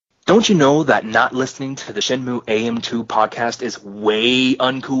Don't you know that not listening to the Shenmue AM2 podcast is way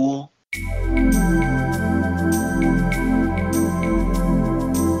uncool?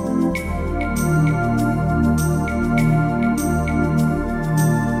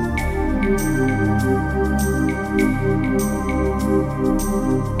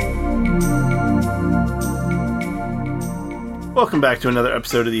 Welcome back to another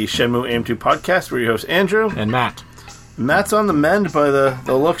episode of the Shenmue AM2 podcast. We're your hosts, Andrew. And Matt. Matt's on the mend by the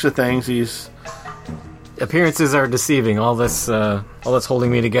looks of things. Appearances are deceiving. All that's holding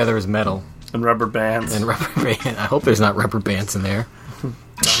me together is metal. And rubber bands. I hope there's not rubber bands in there.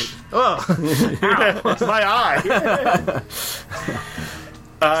 Oh! Ow, my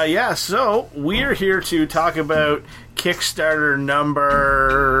eye! So we're here to talk about Kickstarter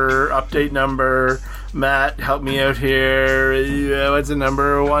update number. Matt, help me out here. What's the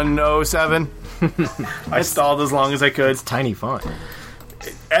number? 107? I stalled as long as I could. It's tiny font.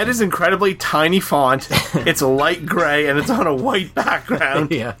 It is incredibly tiny font. It's light gray and it's on a white background.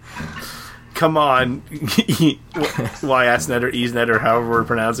 Yeah. Come on. YSNet or EaseNet or however we're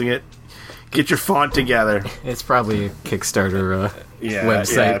pronouncing it. Get your font together. It's probably a Kickstarter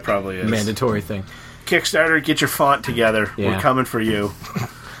website. Yeah, it probably is. Mandatory thing. Kickstarter, get your font together. Yeah. We're coming for you.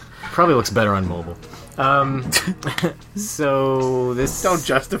 Probably looks better on mobile. So this... Don't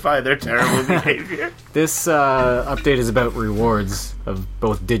justify their terrible behavior. This update is about rewards of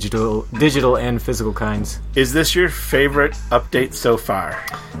both digital and physical kinds. Is this your favorite update so far?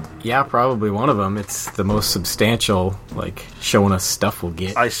 Yeah, probably one of them. It's the most substantial, showing us stuff we'll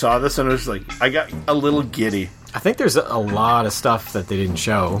get. I saw this and I got a little giddy. I think there's a lot of stuff that they didn't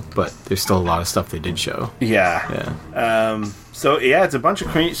show, but there's still a lot of stuff they did show. Yeah. So it's a bunch of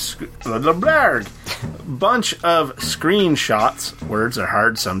screenshots. Words are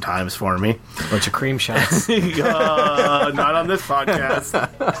hard sometimes for me. Bunch of cream shots. Not on this podcast.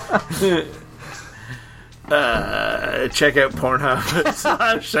 Check out Pornhub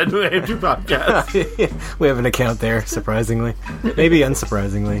 /Shenmue AM2 podcast. We have an account there, surprisingly. Maybe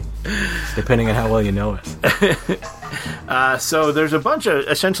unsurprisingly, depending on how well you know us. So there's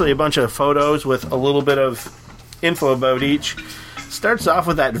essentially a bunch of photos with a little bit of info about each. Starts off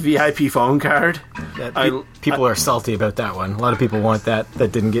with that VIP phone card. People are salty about that one. A lot of people want that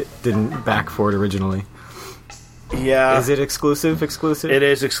didn't back for it originally. Yeah. Is it exclusive? It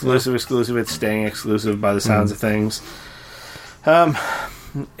is exclusive. It's staying exclusive by the sounds of things. At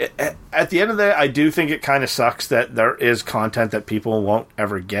the end of the day, I do think it kind of sucks that there is content that people won't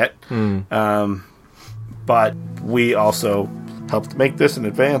ever get. But we also helped make this in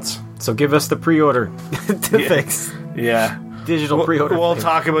advance. So give us the pre-order to fix. Yeah. Digital pre-order. We'll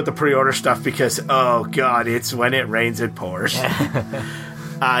talk about the pre-order stuff because, oh god, it's when it rains it pours.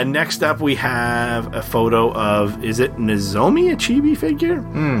 Next up, we have a photo of, is it Nozomi, a chibi figure?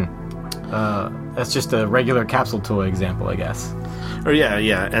 That's just a regular capsule toy example, I guess. Or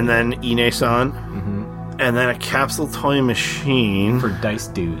yeah. And then Ine-san. And then a capsule toy machine. For dice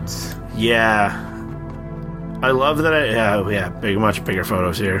dudes. Yeah. I love that much bigger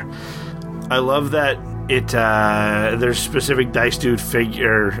photos here. I love that there's specific dice dude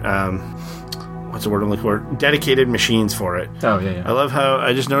figure, what's the word I'm looking for? Dedicated machines for it. Oh, yeah. I love how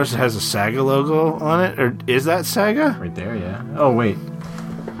I just noticed it has a Saga logo on it. Or is that Saga? Right there, yeah. Oh, wait.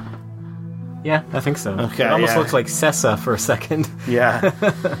 Yeah, I think so. Okay, it almost looks like Sessa for a second. Yeah.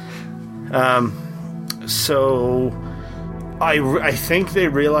 So I think they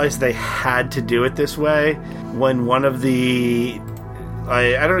realized they had to do it this way when one of the...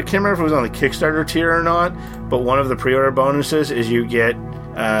 I can't remember if it was on the Kickstarter tier or not, but one of the pre-order bonuses is you get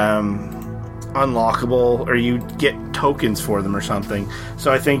unlockable, or you get tokens for them or something.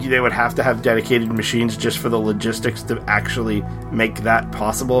 So I think they would have to have dedicated machines just for the logistics to actually make that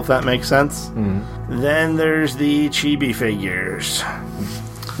possible, if that makes sense. Then there's the chibi figures.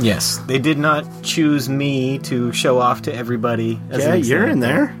 Yes, they did not choose me to show off to everybody. Yeah, you're in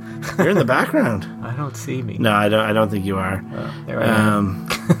there. You're in the background. I don't see me. No, I don't think you are. There I am.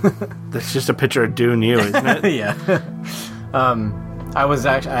 That's just a picture of Dune you, isn't it? Yeah.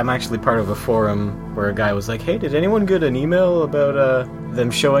 I'm actually part of a forum where a guy was like, "Hey, did anyone get an email about them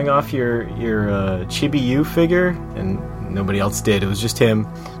showing off your Chibi U figure?" And nobody else did. It was just him.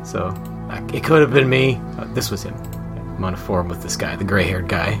 So it could have been me. This was him. I'm on a forum with this guy, the gray-haired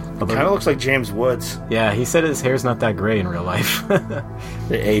guy. Kind of looks like James Woods. Yeah, he said his hair's not that gray in real life.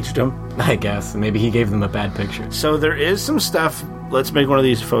 They aged him, I guess. Maybe he gave them a bad picture. So there is some stuff. Let's make one of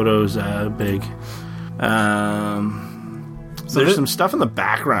these photos big. There's some stuff in the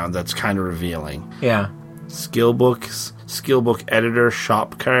background that's kind of revealing. Yeah. Skill books, skill book editor,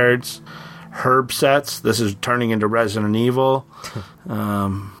 shop cards, herb sets. This is turning into Resident Evil.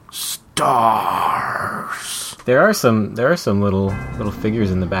 stars. There are some little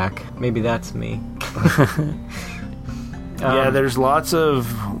figures in the back. Maybe that's me. Yeah, there's lots of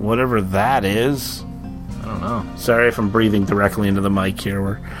whatever that is. I don't know. Sorry if I'm breathing directly into the mic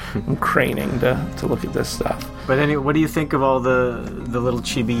here. I'm craning to look at this stuff. But anyway, what do you think of all the little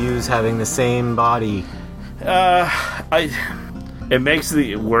Chibi-Yus having the same body? It makes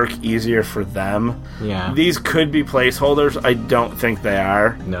the work easier for them. Yeah. These could be placeholders. I don't think they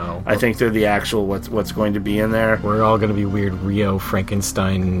are. No. I think they're the actual what's going to be in there. We're all going to be weird Rio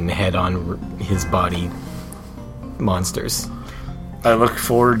Frankenstein head on his body monsters. I look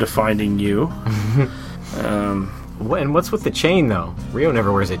forward to finding you. And what's with the chain, though? Rio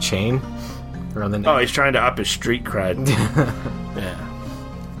never wears a chain around the neck. Oh, he's trying to up his street cred. Yeah.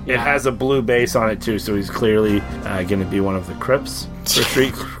 It has a blue base on it, too, so he's clearly going to be one of the Crips for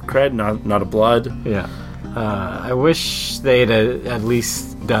street cred, not a Blood. Yeah. I wish they'd at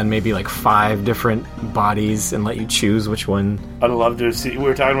least done maybe like 5 different bodies and let you choose which one. I'd love to see... We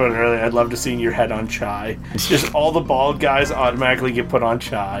were talking about it earlier. I'd love to see your head on Chai. Just all the bald guys automatically get put on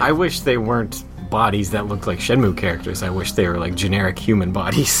Chai. I wish they weren't bodies that looked like Shenmue characters. I wish they were like generic human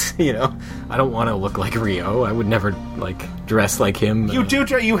bodies, you know? I don't want to look like Rio. I would never like dress like him. You do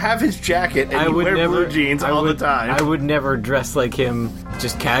try. You have his jacket and you wear blue jeans all the time. I would never dress like him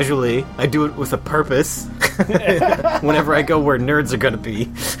just casually. I do it with a purpose. Whenever I go where nerds are going to be.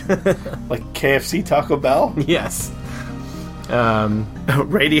 Like KFC, Taco Bell? Yes.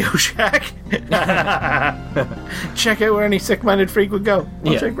 Radio Shack? Check out where any sick-minded freak would go.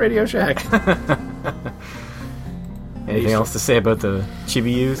 I'll check Radio Shack. Anything else to say about the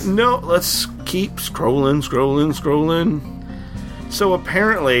Chibi-Yus? No, let's keep scrolling. So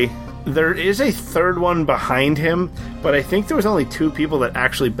apparently, there is a third one behind him, but I think there was only 2 people that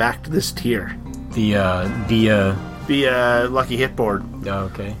actually backed this tier. The Lucky Hit board. Oh,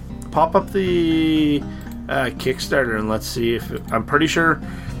 okay. Pop up the Kickstarter and let's see if I'm pretty sure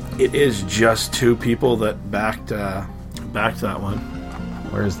it is just 2 people that backed that one.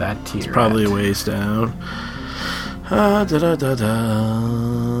 Where's that tier? It's probably at? a ways down.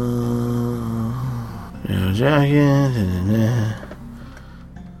 Jacket.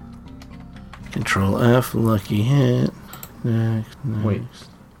 Control F, Lucky Hit. Next. Wait.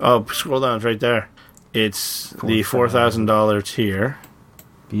 Oh, scroll down. It's right there. It's the $4,000 tier.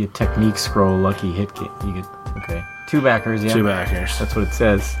 Be a technique scroll lucky hit kit. You get okay. 2 backers, yeah. 2 backers. That's what it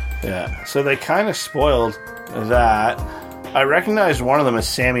says. Yeah. So they kind of spoiled that. I recognized one of them as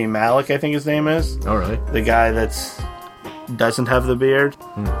Sammy Malik, I think his name is. Oh, really? The guy doesn't have the beard.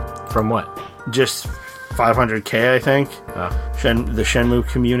 From what? Just 500K, I think. Oh. The Shenmue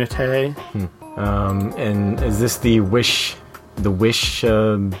community. And is this the wish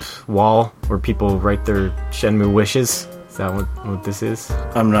wall where people write their Shenmue wishes? Is that what this is?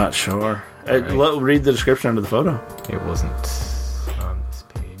 I'm not sure. Read the description under the photo. It wasn't on this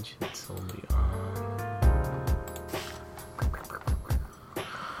page. It's only on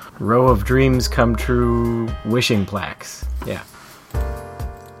Row of Dreams Come True wishing plaques. Yeah.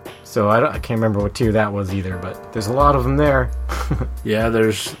 So I can't remember what tier that was either, but there's a lot of them there. Yeah,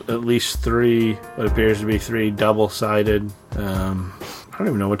 there's at least 3, what appears to be 3 double-sided, I don't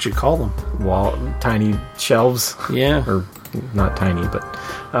even know what you call them. Tiny shelves. Yeah. Or not tiny, but,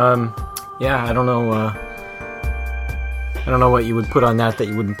 yeah, I don't know what you would put on that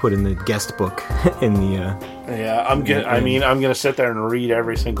you wouldn't put in the guest book in the, Yeah, I'm gonna sit there and read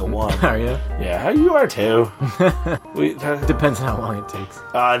every single one. Are you? Yeah, you are too. Depends on how long it takes.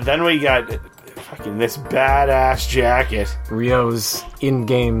 Then we got fucking this badass jacket. Rio's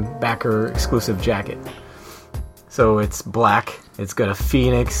in-game backer exclusive jacket. So it's black. It's got a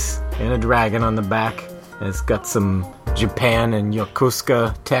phoenix and a dragon on the back. And it's got some Japan and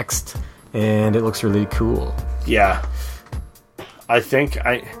Yokosuka text. And it looks really cool. Yeah. My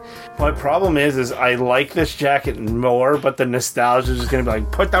problem is I like this jacket more, but the nostalgia is just going to be like,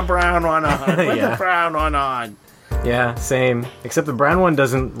 put the brown one on. Put the brown one on. Yeah, same. Except the brown one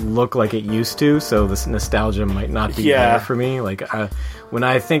doesn't look like it used to, so this nostalgia might not be there for me. Like, when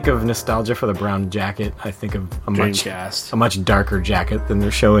I think of nostalgia for the brown jacket, I think of a much darker jacket than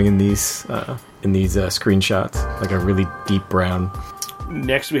they're showing in these screenshots. Like a really deep brown.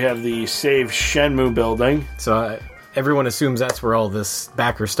 Next, we have the Save Shenmue building. So everyone assumes that's where all this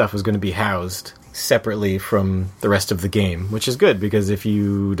backer stuff is going to be housed, separately from the rest of the game, which is good, because if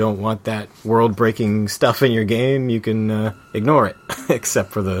you don't want that world-breaking stuff in your game, you can ignore it,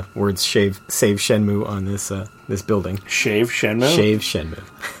 except for the words Save Shenmue on this building. Shave Shenmue? Shave Shenmue.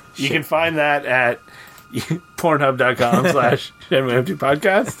 You can find that at pornhub.com/Shenmue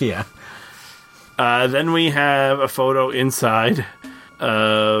Podcast. Yeah. Then we have a photo inside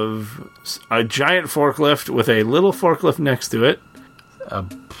of a giant forklift with a little forklift next to it.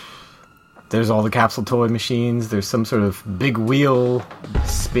 There's all the capsule toy machines. There's some sort of big wheel,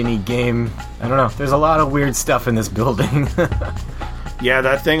 spinny game. I don't know. There's a lot of weird stuff in this building. Yeah,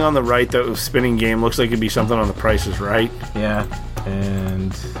 that thing on the right, that spinning game, looks like it'd be something on The Price is Right. Yeah,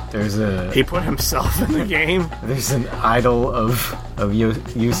 and there's He put himself in the game. There's an idol of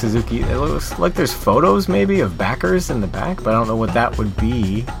Yu Suzuki. It looks like there's photos maybe of backers in the back, but I don't know what that would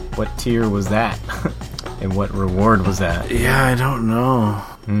be. What tier was that? And what reward was that? Yeah, I don't know.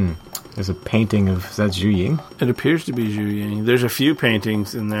 There's a painting of... Is that Zhu Ying? It appears to be Zhu Ying. There's a few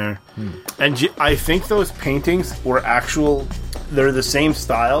paintings in there. And I think those paintings were actual... They're the same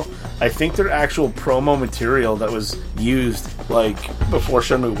style. I think they're actual promo material that was used, like, before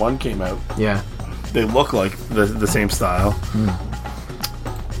Shenmue 1 came out. Yeah. They look like the same style.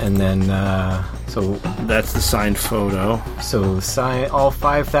 And then, so... That's the signed photo. So, all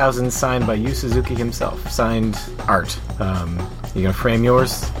 5,000 signed by Yu Suzuki himself. Signed art. You gonna frame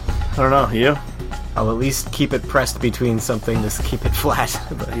yours? I don't know, you? I'll at least keep it pressed between something to keep it flat.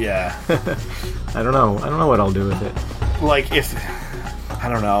 But Yeah. I don't know. I don't know what I'll do with it. Like, I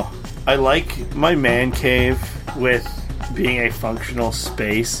don't know. I like my man cave with being a functional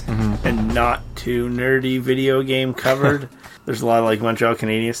space and not too nerdy video game covered. There's a lot of, like, Montreal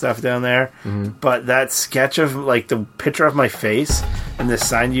Canadian stuff down there. But that sketch of, like, the picture of my face and the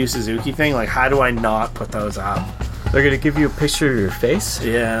signed Yu Suzuki thing, like, how do I not put those up? They're gonna give you a picture of your face?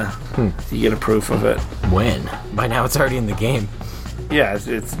 Yeah. You get a proof of it. When? By now it's already in the game. Yeah,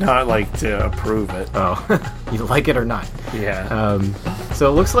 it's not, like, to approve it. Oh. You like it or not? Yeah. So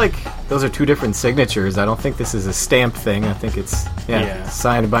it looks like those are two different signatures. I don't think this is a stamp thing. I think it's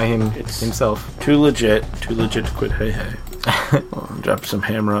signed by himself. Too legit to quit. Hey. Drop some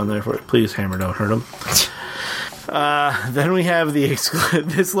hammer on there for it. Please, hammer, don't hurt him. Then we have the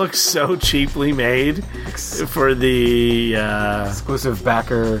this looks so cheaply made for the Exclusive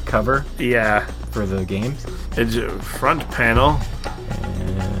backer cover yeah for the game. It's a front panel.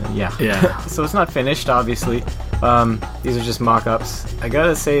 Yeah. So it's not finished, obviously. These are just mock-ups. I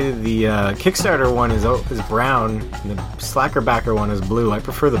gotta say the Kickstarter one is brown, and the Slacker backer one is blue. I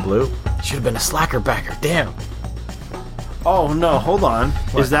prefer the blue. Should have been a Slacker backer. Damn. Oh no, hold on.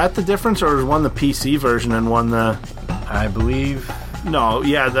 What? Is that the difference, or is one the PC version and one the... I believe... No,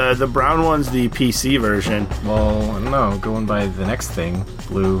 yeah, the brown one's the PC version. Well, I don't know. Going by the next thing.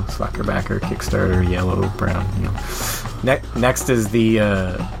 Blue, Slacker backer, Kickstarter, yellow, brown. You know. Next is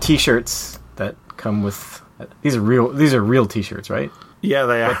the T-shirts that come with... These are real T-shirts, right? Yeah,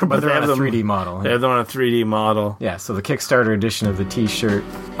 they are. But they're on a 3D model. They have them on a 3D model. Yeah, so the Kickstarter edition of the T-shirt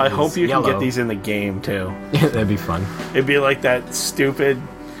I hope you yellow. can get these in the game, too. Yeah, that'd be fun. It'd be like that stupid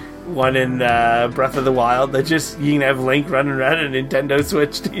one in Breath of the Wild that just you can have Link running around in a Nintendo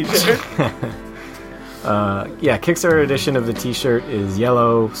Switch T-shirt. Yeah, Kickstarter edition of the T-shirt is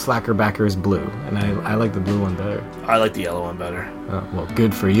yellow, Slacker backer is blue, and I like the blue one better. I like the yellow one better. Well,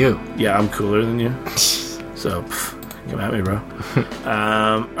 good for you. Yeah, I'm cooler than you. So, come at me, bro.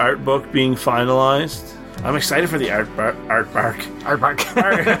 Art book being finalized. I'm excited for the art bark.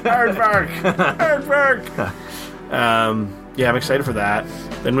 Yeah, I'm excited for that.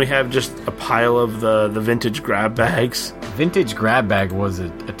 Then we have just a pile of the vintage grab bags. Vintage grab bag was a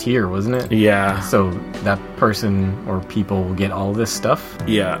tier, wasn't it? Yeah. So that person or people will get all this stuff?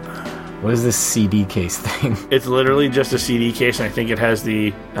 Yeah. What is this CD case thing? It's literally just a CD case, and I think it has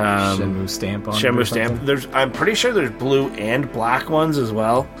the Shenmue stamp on it. Shenmue stamp. I'm pretty sure there's blue and black ones as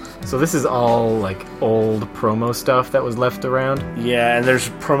well. So this is all like old promo stuff that was left around? Yeah, and there's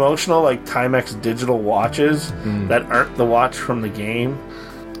promotional like Timex digital watches that aren't the watch from the game.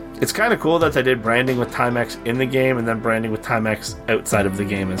 It's kind of cool that they did branding with Timex in the game and then branding with Timex outside of the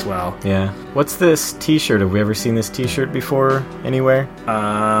game as well. Yeah. What's this T-shirt? Have we ever seen this T-shirt before anywhere?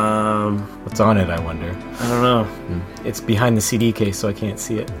 What's on it, I wonder? I don't know. It's behind the CD case, so I can't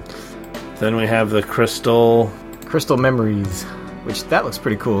see it. Then we have the Crystal Memories, which that looks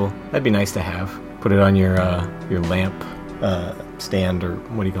pretty cool. That'd be nice to have. Put it on your lamp stand, or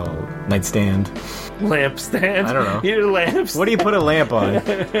what do you call it? Nightstand. Lamp stand? I don't know. Your lamps. What do you put a lamp on?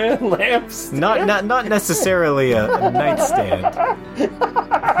 Lamps. Not necessarily a nightstand.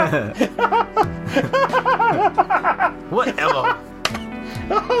 Whatever.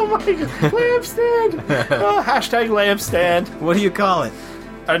 Oh my god. Lampstand. Hashtag lampstand. What do you call it?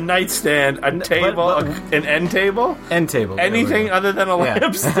 A nightstand, a table, an end table? End table. Anything other than a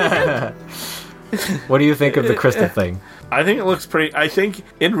lampstand. What do you think of the crystal thing? I think it looks pretty... I think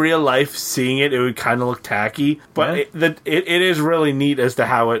in real life, seeing it would kind of look tacky, but it is really neat as to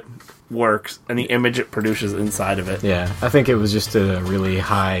how it works and the image it produces inside of it. Yeah, I think it was just a really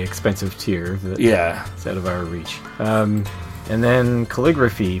high, expensive tier that's out of our reach. And then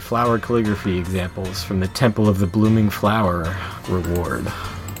calligraphy, flower calligraphy examples from the Temple of the Blooming Flower reward.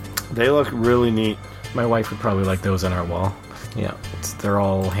 They look really neat. My wife would probably like those on our wall. Yeah, they're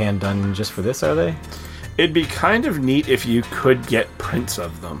all hand done just for this, are they? It'd be kind of neat if you could get prints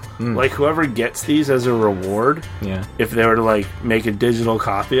of them. Like, whoever gets these as a reward, if they were to, like, make a digital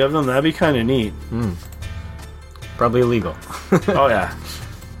copy of them, that'd be kind of neat. Probably illegal. Oh, yeah.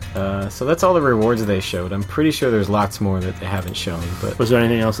 So that's all the rewards they showed. I'm pretty sure there's lots more that they haven't shown. But was there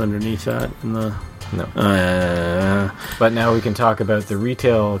anything else underneath that? No. But now we can talk about the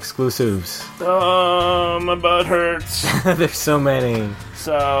retail exclusives. Oh, my butt hurts. There's so many.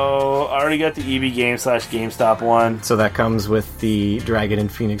 So, I already got the EB Games/GameStop one. So that comes with the Dragon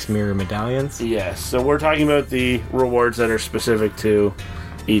and Phoenix Mirror medallions? Yes. So we're talking about the rewards that are specific to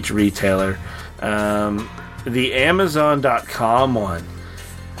each retailer. The Amazon.com one.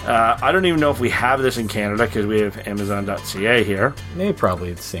 I don't even know if we have this in Canada because we have Amazon.ca here. Maybe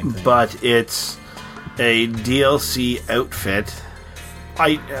probably the same thing. But it's a DLC outfit.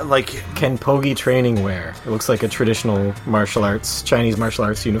 Kenpogi training wear. It looks like a traditional Chinese martial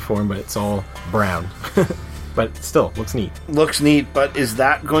arts uniform, but it's all brown. But still, looks neat. Looks neat, but is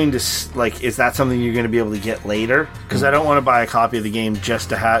that going to, is that something you're going to be able to get later? Because I don't want to buy a copy of the game just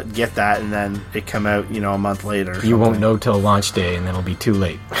to get that and then it come out, a month later. You won't know till launch day and then it'll be too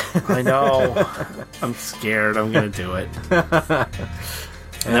late. I know. I'm scared. I'm going to do it.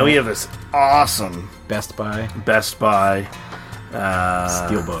 And then we have this awesome Best Buy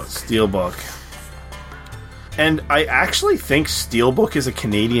Steelbook. And I actually think Steelbook is a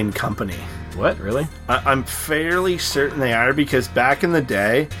Canadian company. What? Really? I'm fairly certain they are, because back in the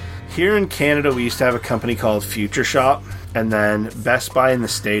day, here in Canada, we used to have a company called Future Shop, and then Best Buy in the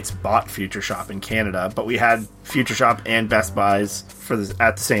States bought Future Shop in Canada, but we had Future Shop and Best Buys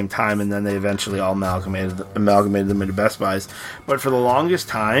at the same time, and then they eventually all amalgamated them into Best Buys. But for the longest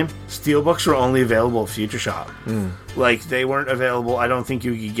time, Steelbooks were only available at Future Shop. Like, they weren't available. I don't think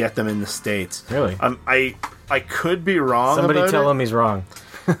you could get them in the States. Really? I could be wrong. Somebody tell him he's wrong.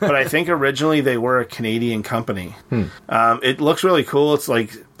 But I think originally they were a Canadian company. It looks really cool. It's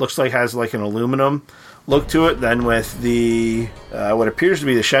has like an aluminum look to it. Then with the what appears to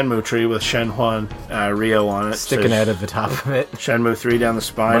be the Shenmue tree with Shenhuan Ryo on it, sticking out of the top of it. Shenmue 3 down the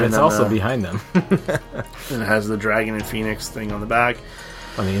spine, but it's also behind them. And it has the Dragon and Phoenix thing on the back.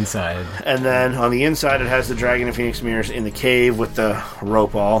 On the inside. And then on the inside, it has the Dragon and Phoenix mirrors in the cave with the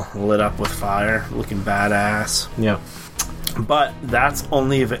rope all lit up with fire, looking badass. Yep. But it's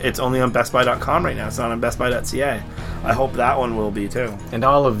only on BestBuy.com right now. It's not on BestBuy.ca. I hope that one will be too. And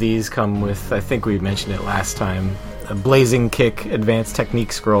all of these come with, I think we mentioned it last time, a Blazing Kick Advanced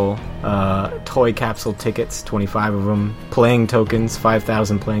Technique Scroll, toy capsule tickets, 25 of them, playing tokens,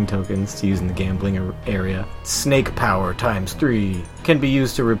 5,000 playing tokens to use in the gambling area, Snake Power times 3, can be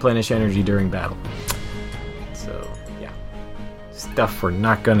used to replenish energy during battle. So, yeah. Stuff we're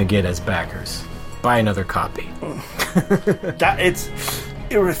not going to get as backers. Buy another copy.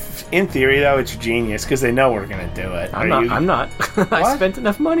 In theory, though, it's genius because they know we're going to do it. I'm not. I spent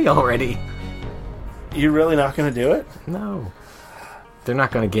enough money already. You're really not going to do it? No. They're not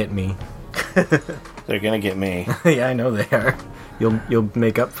going to get me. They're going to get me. Yeah, I know they are. You'll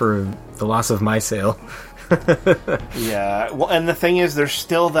make up for the loss of my sale. Yeah. Well, and the thing is, there's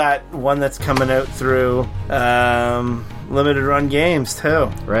still that one that's coming out through limited run games too.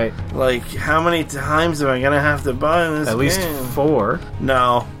 Right. Like, how many times am I gonna have to buy this? At least 4.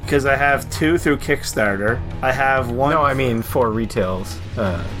 No, because I have 2 through Kickstarter. I have 1. No, I mean 4 retail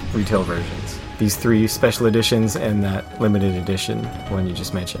versions. These 3 special editions and that limited edition one you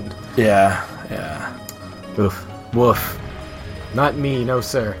just mentioned. Yeah. Oof. Woof. Not me, no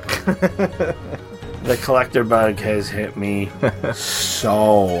sir. The collector bug has hit me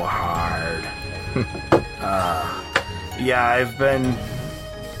so hard. Yeah,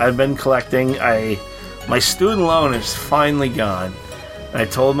 I've been collecting. My student loan is finally gone. I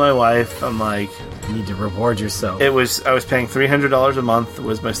told my wife, I'm like, you need to reward yourself. I was paying $300 a month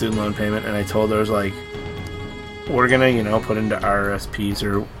was my student loan payment, and I told her, I was like, we're gonna put into RRSPs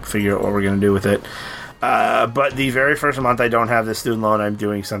or figure out what we're gonna do with it. But the very first month I don't have the student loan, I'm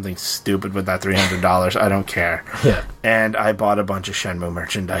doing something stupid with that $300. I don't care. Yeah. And I bought a bunch of Shenmue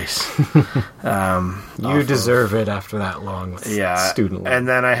merchandise. You deserve it after that long student loan. And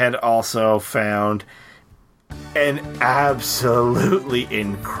then I had also found an absolutely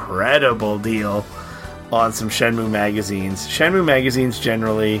incredible deal on some Shenmue magazines. Shenmue magazines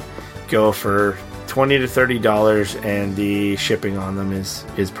generally go for $20 to $30, and the shipping on them is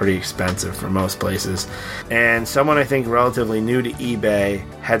pretty expensive for most places. And someone I think relatively new to eBay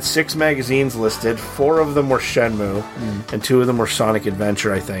had 6 magazines listed. 4 of them were Shenmue, and 2 of them were Sonic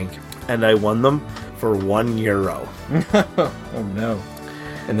Adventure, I think. And I won them for €1. Oh no.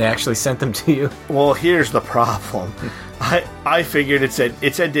 And they actually sent them to you? Well, here's the problem. I figured it said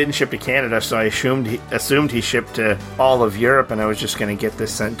didn't ship to Canada, so I assumed he shipped to all of Europe, and I was just going to get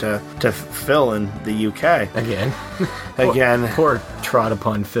this sent to Phil in the UK. Again. Poor trod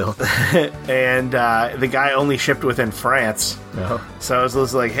upon Phil. And the guy only shipped within France. Oh. So I was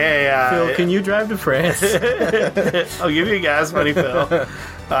just like, hey... Phil, can you drive to France? I'll give you gas money, Phil.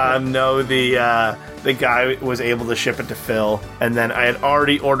 No, the guy was able to ship it to Phil, and then I had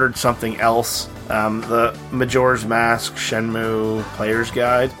already ordered something else, the Majora's Mask Shenmue Player's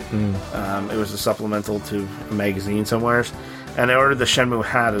Guide. It was a supplemental to a magazine somewhere, and I ordered the Shenmue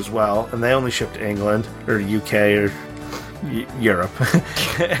hat as well, and they only shipped to England, or UK, or Europe.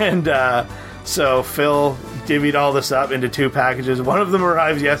 And so Phil divvied all this up into 2 packages. One of them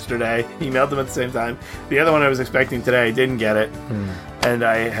arrived yesterday. He mailed them at the same time. The other one I was expecting today. I didn't get it. And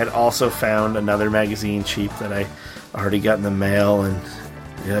I had also found another magazine cheap that I already got in the mail, and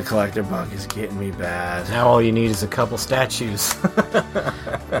the collector bug is getting me bad. Now all you need is a couple statues.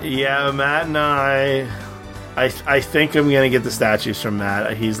 Yeah, Matt and I think I'm going to get the statues from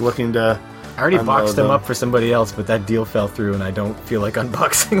Matt. He's looking to... I already boxed them up for somebody else, but that deal fell through, and I don't feel like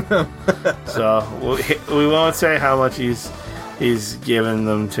unboxing them. So we won't say how much he's given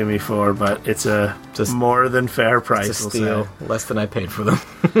them to me for, but it's just more than fair price. It's a steal, less than I paid for them.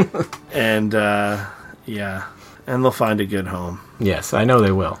 And yeah, and they'll find a good home. Yes, I know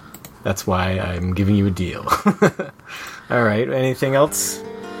they will. That's why I'm giving you a deal. All right, anything else?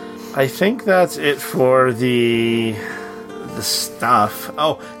 I think that's it for the stuff.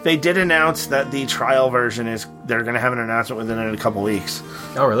 Oh, they did announce that the trial version they're going to have an announcement within a couple weeks.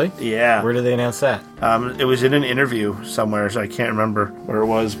 Oh, really? Yeah. Where did they announce that? It was in an interview somewhere, so I can't remember where it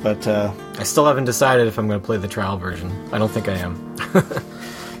was, but... I still haven't decided if I'm going to play the trial version. I don't think I am.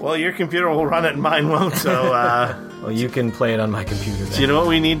 Well, your computer will run it and mine won't, so... Well, you can play it on my computer then. Do you know what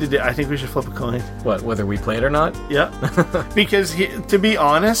we need to do? I think we should flip a coin. What, whether we play it or not? Yeah. Because, to be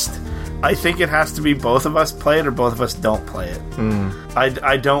honest... I think it has to be both of us play it or both of us don't play it.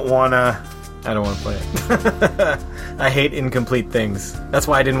 I don't want to... I don't want to play it. I hate incomplete things. That's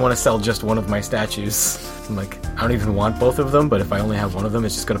why I didn't want to sell just one of my statues. I'm like, I don't even want both of them, but if I only have one of them,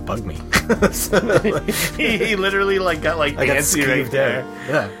 it's just going to bug me. he literally got antsy right there.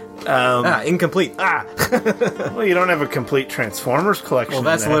 Yeah. Incomplete. Well, you don't have a complete Transformers collection. Well,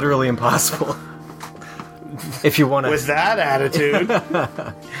 that's literally impossible. If you want to... With that attitude...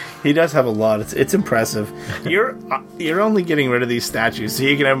 He does have a lot. It's impressive. You're only getting rid of these statues so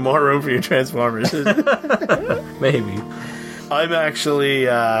you can have more room for your Transformers. Maybe. I'm actually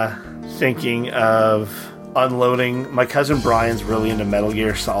thinking of unloading. My cousin Brian's really into Metal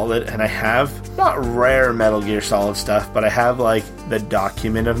Gear Solid, and I have not rare Metal Gear Solid stuff, but I have the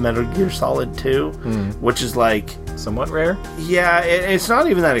document of Metal Gear Solid 2, which is somewhat rare. Yeah, it's not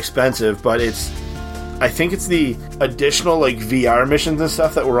even that expensive, but I think it's the additional VR missions and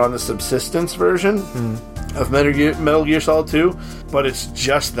stuff that were on the subsistence version of Metal Gear Solid 2, but it's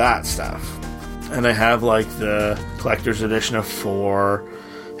just that stuff. And I have the collector's edition of 4,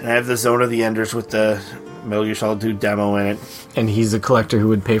 and I have the Zone of the Enders with the Metal Gear Solid 2 demo in it. And he's a collector who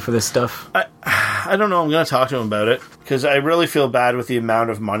would pay for this stuff? I don't know. I'm going to talk to him about it, because I really feel bad with the amount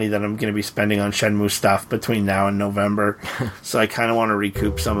of money that I'm going to be spending on Shenmue stuff between now and November. So I kind of want to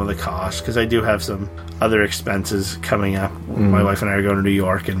recoup some of the costs, because I do have some other expenses coming up. My wife and I are going to New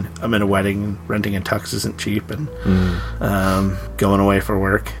York, and I'm in a wedding, and renting a tux isn't cheap, and going away for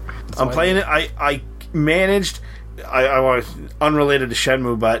work. I'm playing it. I managed... I was unrelated to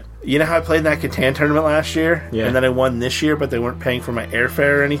Shenmue, but you know how I played in that Catan tournament last year? Yeah. And then I won this year, but they weren't paying for my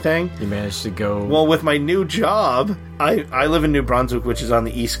airfare or anything? You managed to go... Well, with my new job, I live in New Brunswick, which is on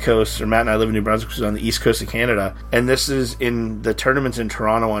the east coast, or Matt and I live in New Brunswick, which is on the east coast of Canada, and this is in the tournaments in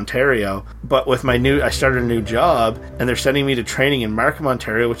Toronto, Ontario. But with I started a new job, and they're sending me to training in Markham,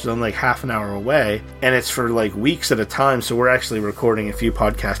 Ontario, which is only half an hour away, and it's for weeks at a time, so we're actually recording a few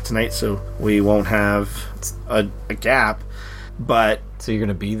podcasts tonight, so we won't have a gap. But so you're going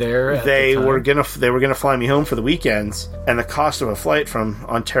to be there? They were gonna fly me home for the weekends, and the cost of a flight from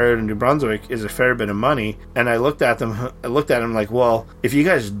Ontario to New Brunswick is a fair bit of money. And I looked at them like, well, if you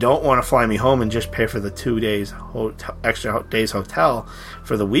guys don't want to fly me home and just pay for the 2 days extra days hotel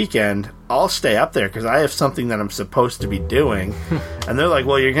for the weekend, I'll stay up there because I have something that I'm supposed to be doing. And they're like,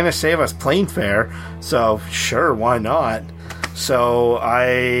 well, you're going to save us plane fare, so sure, why not? So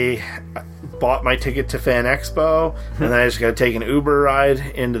I bought my ticket to Fan Expo, and then I just got to take an Uber ride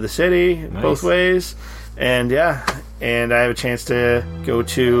into the city both ways. And and I have a chance to go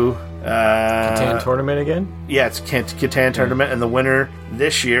to Catan tournament again? Yeah, it's Catan tournament, and the winner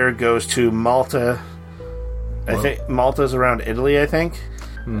this year goes to Malta. I think Malta's around Italy, I think.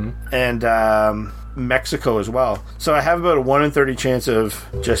 And Mexico as well. So I have about a 1 in 30 chance of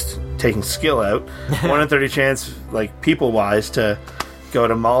just taking skill out. 1 in 30 chance, like people-wise, to go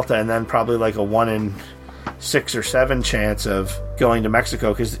to Malta, and then probably like a 1 in 6 or 7 chance of going to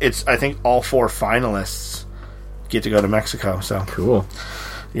Mexico, because it's, I think, all 4 finalists get to go to Mexico. So cool.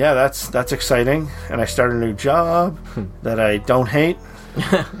 Yeah, that's exciting. And I start a new job that I don't hate.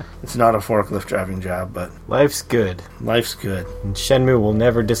 It's not a forklift driving job, but life's good. Life's good. And Shenmue will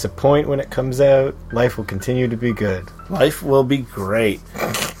never disappoint when it comes out. Life will continue to be good. Life will be great.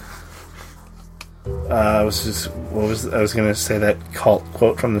 I was going to say that cult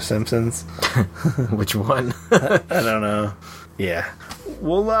quote from The Simpsons. Which one? I don't know. Yeah.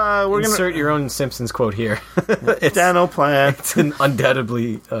 Well, we're going to insert your own Simpsons quote here. It's Dano Plan. It's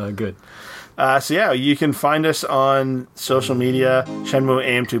undoubtedly good. So yeah, you can find us on social media, Shenmue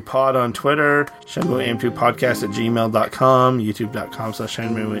AM2 Pod on Twitter, Shenmue AM2 Podcast at gmail.com,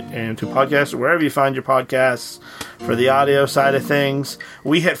 youtube.com/Shenmue AM2 Podcast, wherever you find your podcasts. For the audio side of things,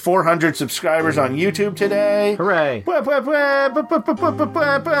 we hit 400 subscribers on YouTube today. Hooray!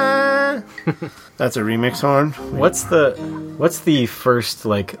 That's a remix horn. What's the first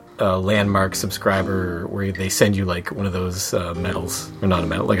landmark subscriber where they send you like one of those medals, or not a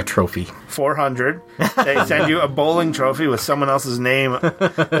medal, like a trophy? 400. They send you a bowling trophy with someone else's name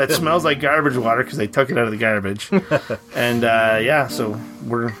that smells like garbage water because they took it out of the garbage. And so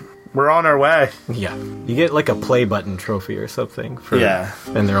we're on our way. Yeah, you get like a play button trophy or something.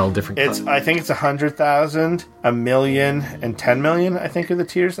 And they're all different. I think it's 100,000, 1,000,000, and 10 million. I think are the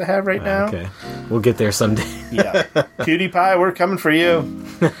tiers they have right now. Okay, we'll get there someday. Yeah, PewDiePie, we're coming for you.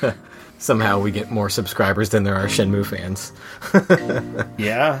 Somehow we get more subscribers than there are Shenmue fans.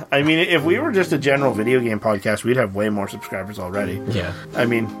 Yeah, I mean, if we were just a general video game podcast, we'd have way more subscribers already. Yeah, I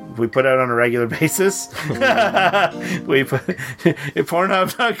mean, we put out on a regular basis. We put at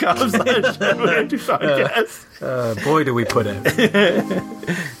Pornhub.com/podcast. Boy, do we put out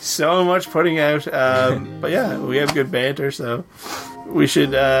so much putting out. But yeah, we have good banter, so we should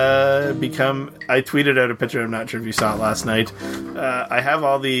become. I tweeted out a picture. I'm not sure if you saw it last night. I have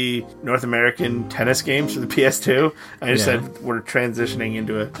all the North American tennis games for the PS2. I just said we're transitioning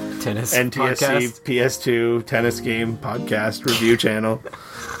into a tennis NTSC podcast? PS2 tennis game podcast review channel.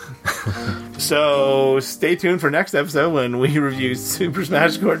 So stay tuned for next episode when we review Super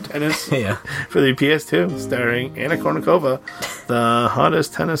Smash Bros. Tennis for the PS2, starring Anna Kournikova, the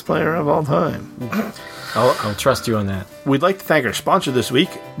hottest tennis player of all time. I'll trust you on that. We'd like to thank our sponsor this week,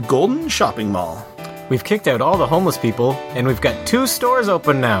 Golden Shopping Mall. We've kicked out all the homeless people, and we've got 2 stores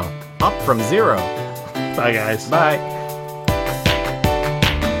open now, up from 0. Bye, guys. Bye.